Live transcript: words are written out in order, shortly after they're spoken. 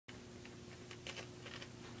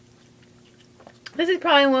This is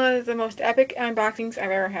probably one of the most epic unboxings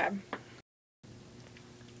I've ever had.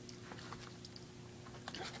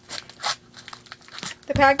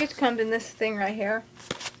 The package comes in this thing right here.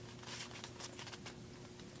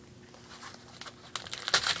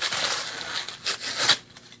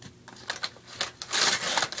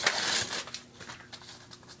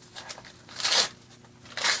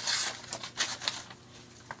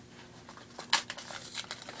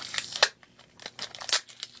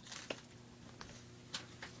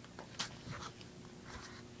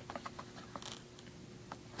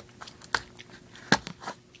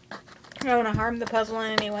 I don't want to harm the puzzle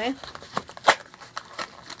in any way.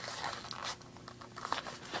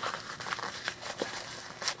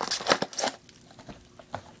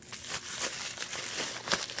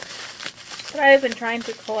 But I've been trying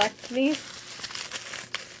to collect these.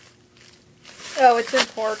 Oh, it's in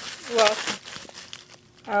pork. Well,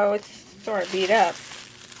 oh, it's sort of beat up.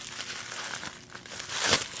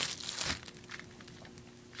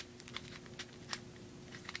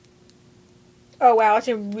 Oh wow, it's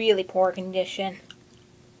in really poor condition.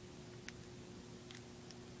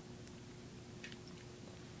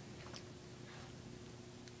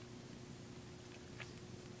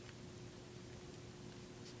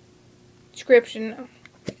 Description.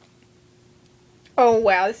 Oh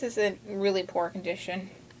wow, this is in really poor condition.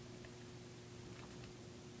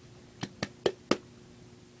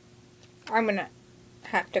 I'm gonna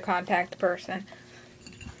have to contact the person.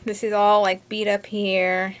 This is all like beat up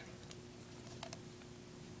here.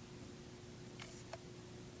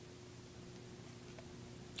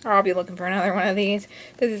 Or I'll be looking for another one of these.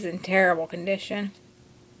 This is in terrible condition.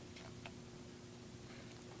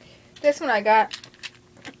 This one I got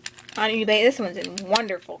on eBay. This one's in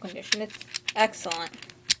wonderful condition. It's excellent.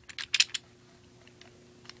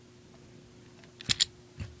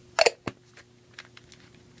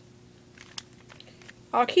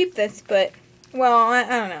 I'll keep this, but, well, I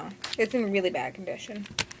don't know. It's in really bad condition.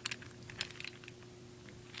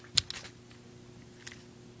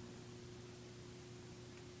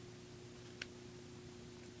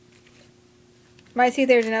 Might see if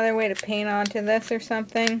there's another way to paint onto this or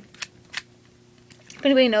something. If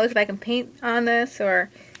anybody knows if I can paint on this or,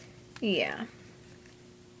 yeah.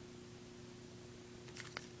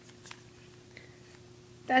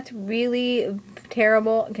 That's really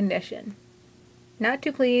terrible condition. Not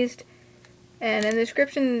too pleased. And in the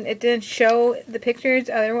description, it didn't show the pictures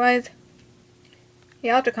otherwise.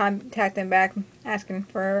 Yeah, I'll have to contact them back, asking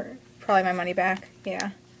for probably my money back.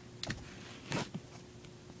 Yeah.